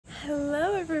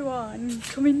everyone,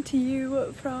 coming to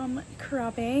you from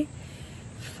Krabi,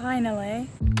 finally.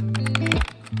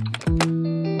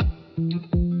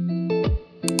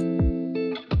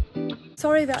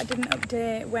 Sorry that I didn't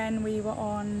update when we were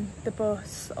on the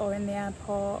bus or in the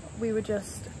airport.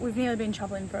 We've nearly been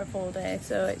travelling for a full day,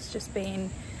 so it's just been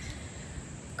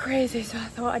crazy. So I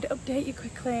thought I'd update you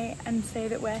quickly and say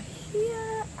that we're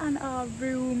here and our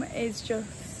room is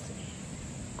just,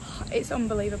 it's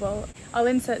unbelievable. I'll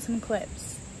insert some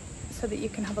clips so that you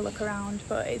can have a look around,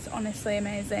 but it's honestly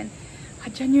amazing. I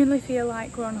genuinely feel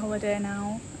like we're on holiday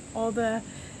now. All the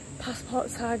passport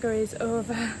saga is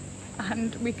over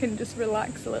and we can just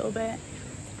relax a little bit.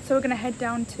 So we're gonna head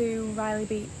down to Riley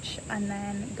Beach and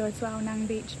then go to Ao Nang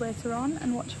Beach later on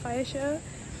and watch a fire show.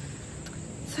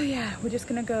 So yeah, we're just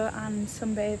gonna go and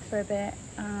sunbathe for a bit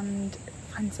and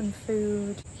find some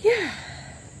food. Yeah,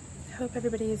 I hope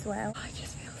everybody is well. I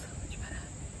just feel so much better.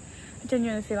 I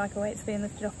genuinely feel like a weight's being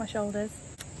lifted off my shoulders.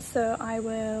 So I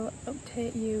will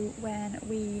update you when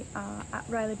we are at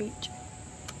Riley Beach.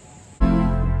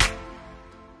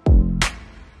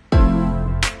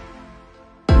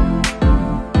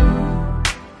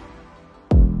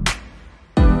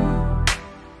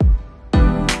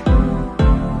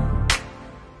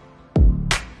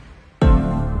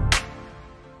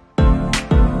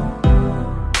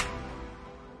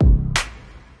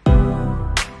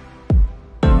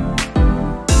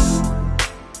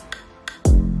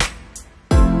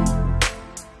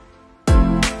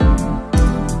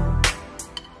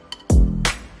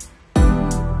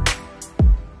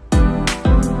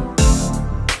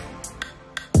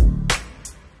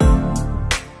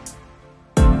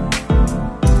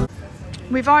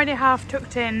 We've already half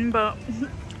tucked in, but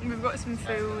we've got some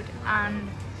food and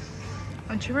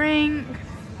a drink.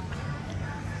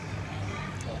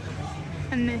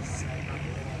 And this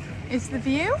is the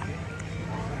view.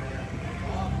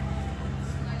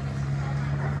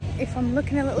 If I'm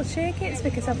looking a little shaky, it's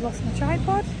because I've lost my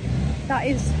tripod. That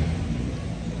is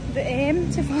the aim,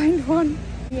 to find one.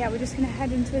 Yeah, we're just gonna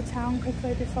head into the town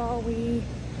quickly before we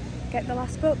get the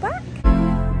last boat back.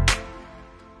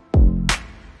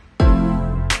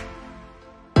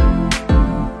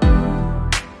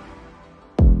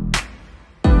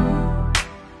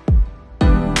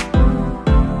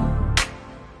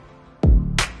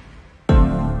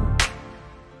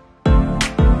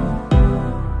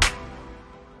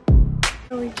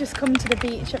 We've just come to the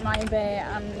beach at my bay,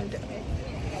 and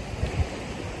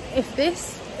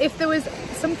if there was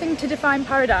something to define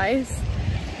paradise,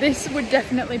 this would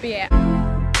definitely be it.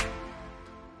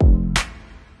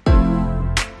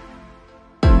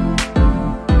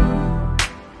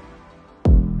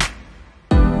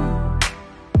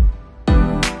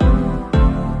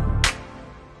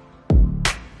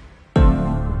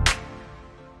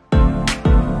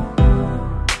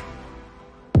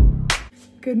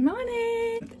 Good morning!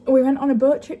 We went on a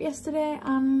boat trip yesterday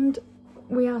and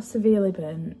we are severely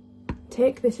burnt.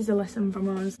 Take this as a lesson from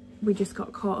us. We just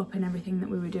got caught up in everything that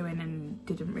we were doing and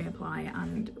didn't reapply,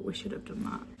 and we should have done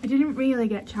that. I didn't really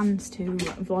get a chance to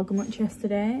vlog much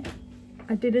yesterday.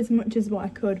 I did as much as what I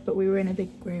could, but we were in a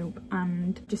big group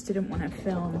and just didn't want to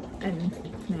film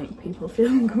and make people feel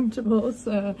uncomfortable.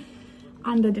 And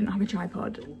I didn't have a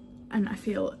tripod, and I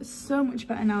feel so much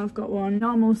better now I've got one.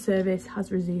 Normal service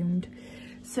has resumed.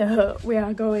 So we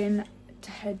are going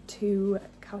to head to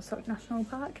Khao Sok National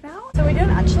Park now. So we don't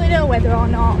actually know whether or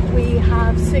not we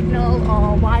have signal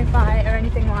or Wi-Fi or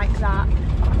anything like that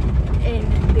in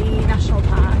the national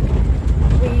park.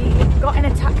 We got in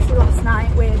a taxi last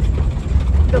night with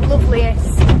the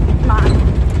loveliest man,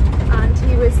 and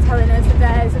he was telling us that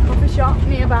there's a coffee shop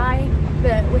nearby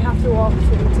that we have to walk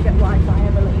to get Wi-Fi,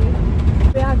 I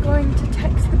believe. We are going to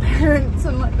text the parents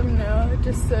and let them know,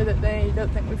 just so that they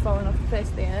don't think we've fallen off the face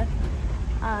of the earth.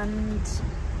 And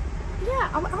yeah,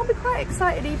 I'll be quite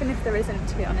excited even if there isn't,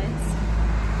 to be honest.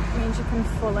 It means you can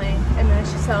fully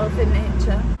immerse yourself in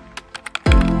nature.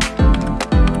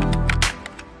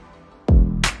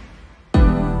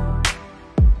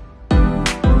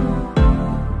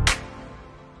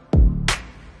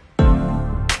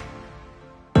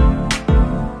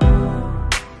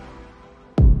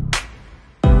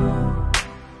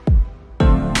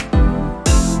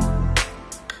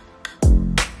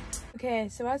 Okay,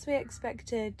 so as we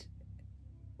expected,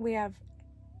 we have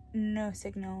no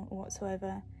signal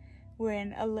whatsoever. We're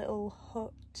in a little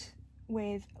hut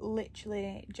with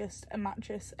literally just a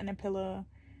mattress and a pillow.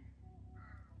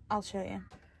 I'll show you.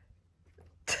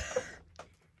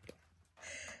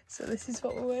 So this is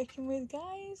what we're working with,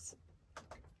 guys.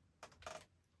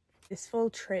 This full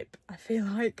trip, I feel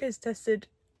like, has tested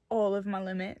all of my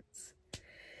limits.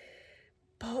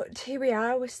 But here we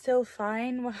are, we're still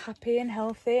fine, we're happy and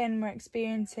healthy, and we're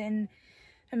experiencing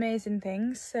amazing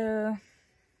things. So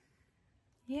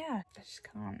yeah, I just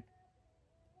can't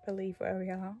believe where we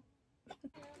are.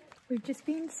 We've just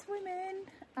been swimming,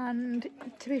 and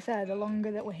to be fair, the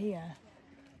longer that we're here,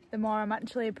 the more I'm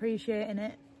actually appreciating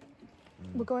it.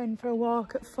 We're going for a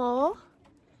walk at 4.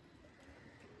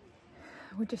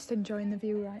 We're just enjoying the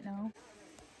view right now.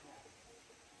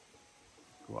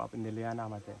 Go up in the liana,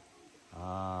 mate.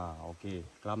 Ah, okay.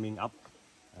 Climbing up.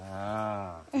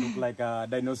 Ah, look like a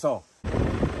dinosaur. There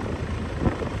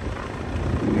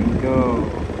we go.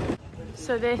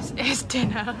 So this is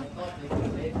dinner.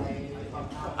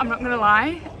 I'm not gonna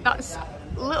lie, that's a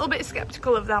little bit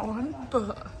skeptical of that one,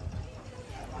 but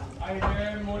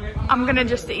I'm gonna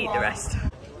just eat the rest.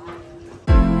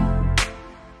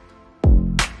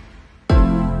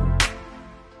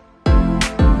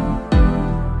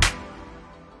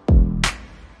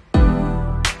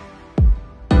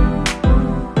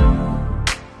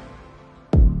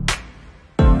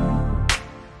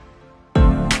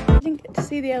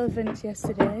 See the elephants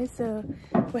yesterday, so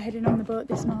we're heading on the boat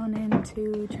this morning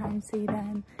to try and see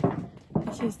them.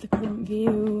 This is the current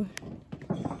view.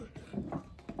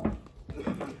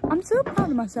 I'm so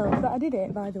proud of myself that I did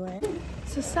it, by the way.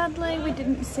 So sadly we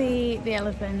didn't see the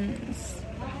elephants,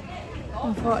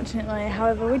 unfortunately.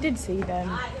 However, we did see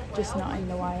them, just not in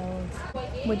the wild.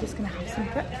 We're just gonna have some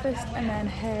breakfast and then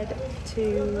head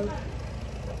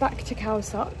back to Khao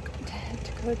Sok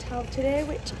to Koh Tao today,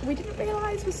 which we didn't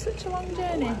realise was such a long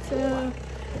journey. So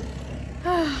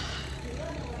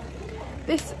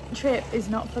this trip is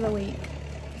not for the weak.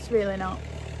 It's really not.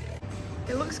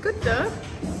 It looks good though.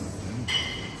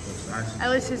 Looks nice.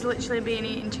 Ellis has literally been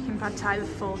eating chicken pad thai the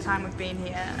full time we've been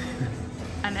here,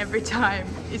 and every time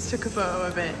he's took a photo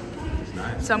of it. It's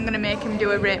nice. So I'm gonna make him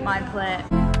do a rate my plate.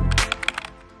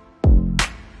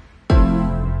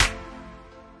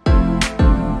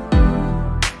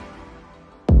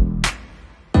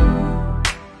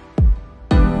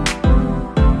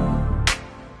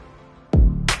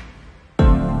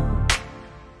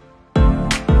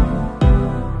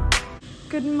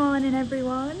 Good morning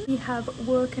everyone. We have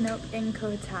woken up in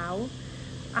Koh Tao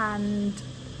and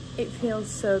it feels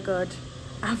so good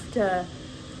after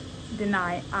the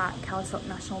night at Khao Sok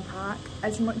National Park.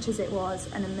 As much as it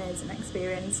was an amazing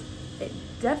experience, it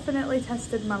definitely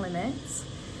tested my limits.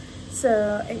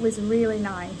 So it was really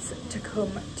nice to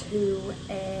come to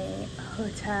a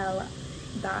hotel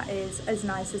that is as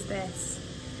nice as this.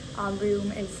 Our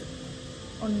room is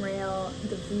unreal,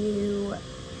 the view,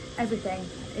 everything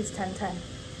is 10/10.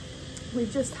 We've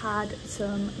just had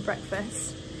some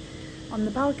breakfast on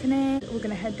the balcony. We're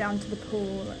gonna head down to the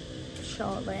pool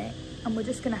shortly and we're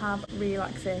just gonna have a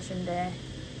relaxation day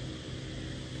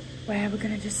where we're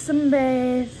gonna just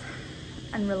sunbathe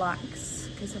and relax,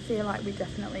 because I feel like we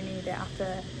definitely need it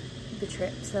after the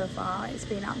trip so far. It's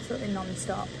been absolutely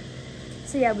non-stop.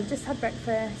 So yeah, we've just had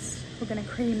breakfast. We're gonna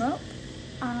cream up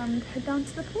and head down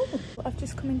to the pool. I've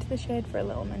just come into the shade for a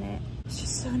little minute. It's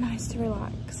just so nice to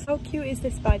relax. How cute is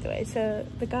this, by the way? So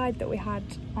the guide that we had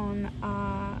on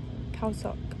our Khao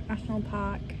Sok National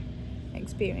Park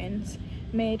experience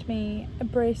made me a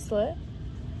bracelet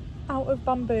out of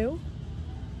bamboo.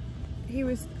 He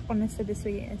was honestly the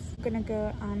sweetest. I'm gonna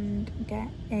go and get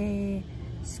a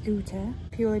scooter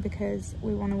purely because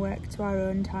we want to work to our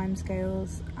own time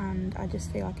scales, and I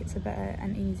just feel like it's a better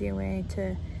and easier way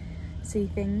to see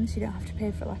things. You don't have to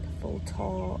pay for like a full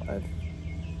tour of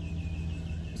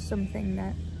something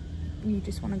that you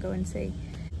just want to go and see.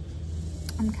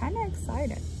 I'm kind of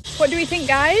excited. What do we think,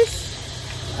 guys?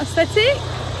 Aesthetic?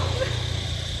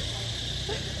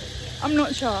 I'm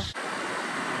not sure.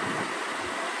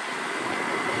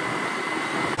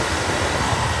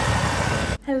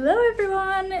 Hello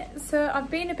everyone! So I've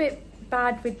been a bit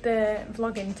bad with the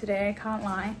vlogging today, can't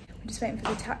lie. I'm just waiting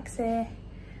for the taxi,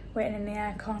 waiting in the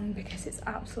aircon because it's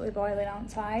absolutely boiling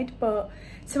outside. But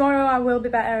tomorrow I will be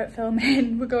better at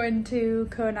filming. We're going to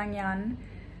Koh Nang,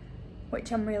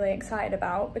 which I'm really excited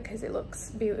about because it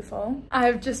looks beautiful.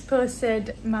 I've just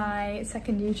posted my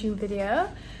second YouTube video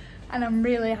and I'm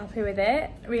really happy with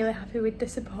it, really happy with the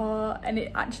support, and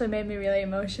it actually made me really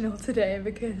emotional today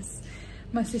because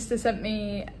my sister sent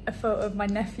me a photo of my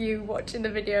nephew watching the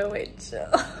video, which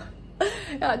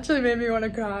actually made me want to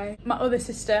cry. My other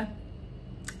sister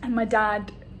and my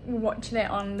dad were watching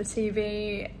it on the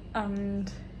TV,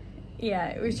 and yeah,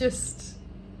 it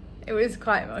was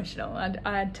quite emotional.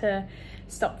 I had to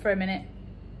stop for a minute.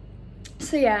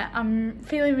 So yeah, I'm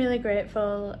feeling really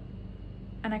grateful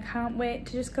and I can't wait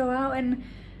to just go out and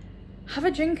have a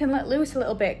drink and let loose a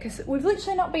little bit, because we've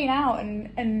literally not been out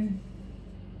and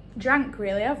drank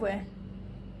really, have we?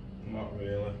 Not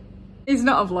really. He's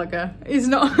not a vlogger. He's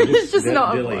not. He's just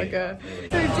not a vlogger.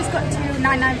 So we've just got to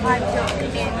 995 Duck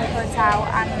in Koh Tao,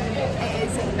 and it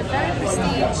is a very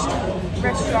prestiged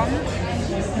restaurant.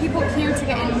 People queue to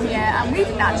get in here, and we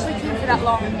didn't actually queue for that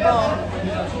long, but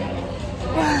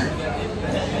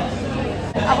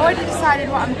I've already decided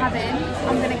what I'm having.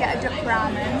 I'm going to get a duck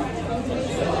ramen.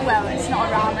 Well, it's not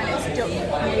a ramen, it's duck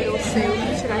noodle soup,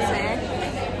 should I say.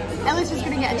 Ellis was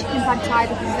going to get a chicken pad thai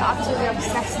because he's absolutely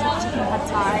obsessed with chicken pad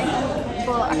thai,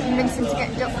 but I convinced him to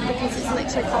get duck because it's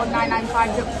literally called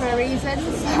 995 Duck for a reason.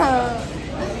 So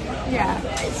yeah,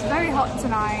 it's very hot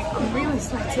tonight, I'm really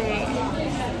sweaty,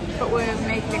 but we're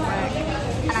making it work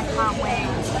and I can't wait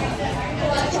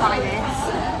to try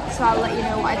this, so I'll let you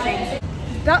know what I think.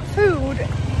 That food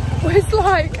was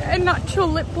like a natural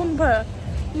lip bumper.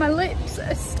 My lips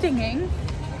are stinging.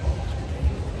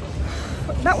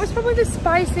 That was probably the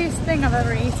spiciest thing I've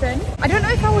ever eaten. I don't know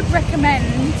if I would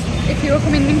recommend if you were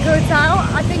coming in Koh Tao.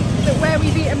 I think that where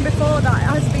we've eaten before that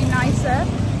has been nicer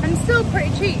and still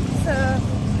pretty cheap. So,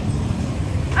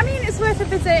 I mean, it's worth a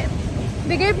visit.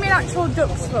 They gave me an actual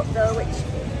duck's foot though, which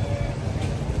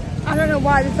I don't know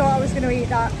why they thought I was going to eat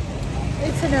that.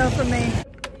 It's a no from me.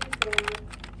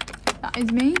 That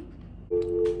is me.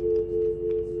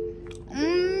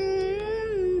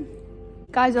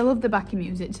 Guys, I love the backing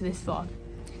music to this vlog.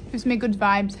 Gives me good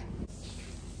vibes.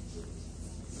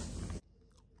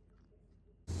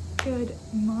 Good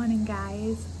morning,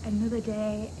 guys. Another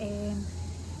day in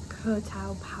Koh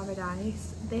Tao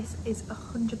paradise. This is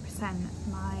 100%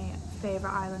 my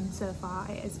favourite island so far.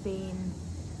 It has been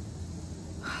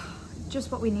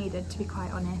just what we needed, to be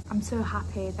quite honest. I'm so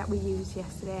happy that we used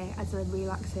yesterday as a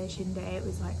relaxation day. It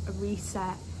was like a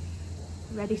reset,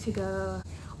 ready to go.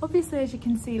 Obviously, as you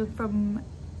can see from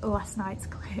last night's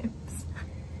clips,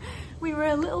 we were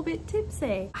a little bit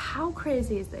tipsy. How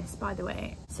crazy is this, by the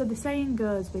way? So the saying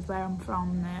goes with where I'm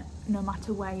from that no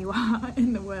matter where you are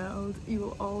in the world, you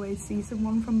will always see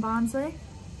someone from Barnsley.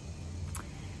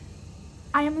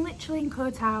 I am literally in Koh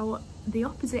Tao, the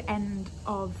opposite end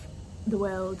of the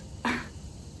world,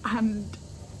 and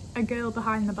a girl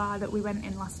behind the bar that we went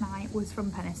in last night was from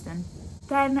Penistone.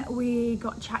 Then we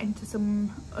got chatting to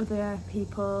some other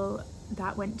people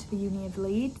that went to the Uni of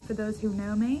Leeds. For those who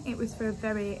know me, it was for a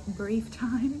very brief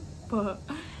time, but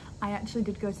I actually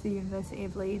did go to the University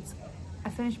of Leeds. I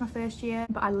finished my first year,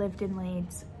 but I lived in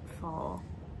Leeds for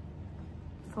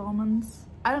 4 months.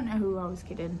 I don't know who I was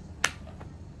kidding.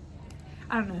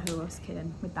 I don't know who I was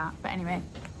kidding with that, but anyway.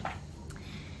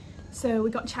 So we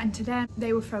got chatting to them.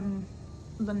 They were from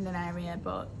London area,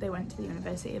 but they went to the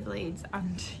University of Leeds,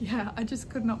 and yeah, I just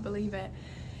could not believe it.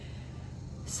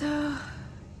 So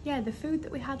yeah, the food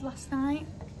that we had last night,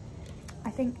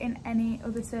 I think in any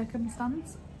other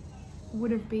circumstance would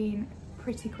have been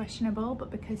pretty questionable, but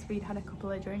because we'd had a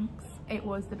couple of drinks, it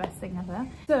was the best thing ever.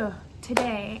 So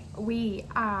today we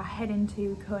are heading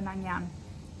to Koh Nang,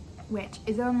 which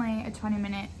is only a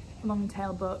 20-minute long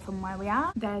tail boat from where we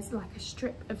are. There's like a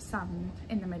strip of sand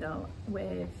in the middle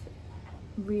with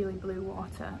really blue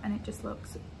water, and it just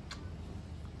looks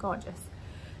gorgeous.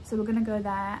 So we're gonna go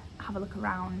there, have a look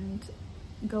around,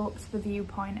 go up to the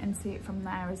viewpoint and see it from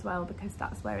there as well, because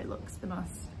that's where it looks the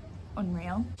most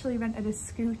unreal. Actually rented a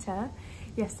scooter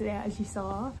yesterday, as you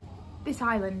saw. This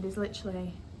island is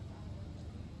literally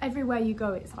everywhere you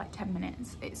go, it's like 10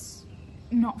 minutes. It's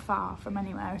not far from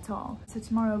anywhere at all. So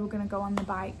tomorrow we're gonna go on the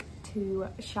bike to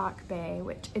Shark Bay,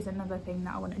 which is another thing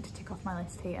that I wanted to tick off my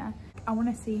list here. I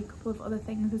want to see a couple of other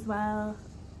things as well,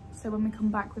 so when we come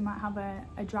back we might have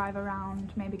a drive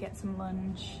around, maybe get some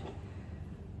lunch.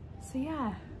 So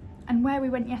yeah, and where we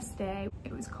went yesterday,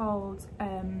 it was called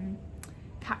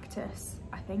Cactus,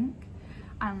 I think,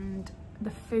 and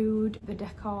the food, the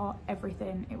decor,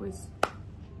 everything, it was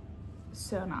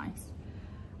so nice.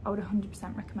 I would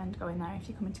 100% recommend going there if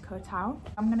you're coming to Koh Tao.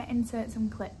 I'm going to insert some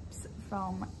clips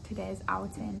from today's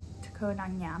outing to Koh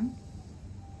Nang,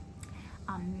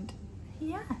 and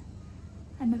yeah,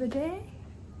 another day,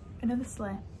 another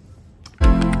slay.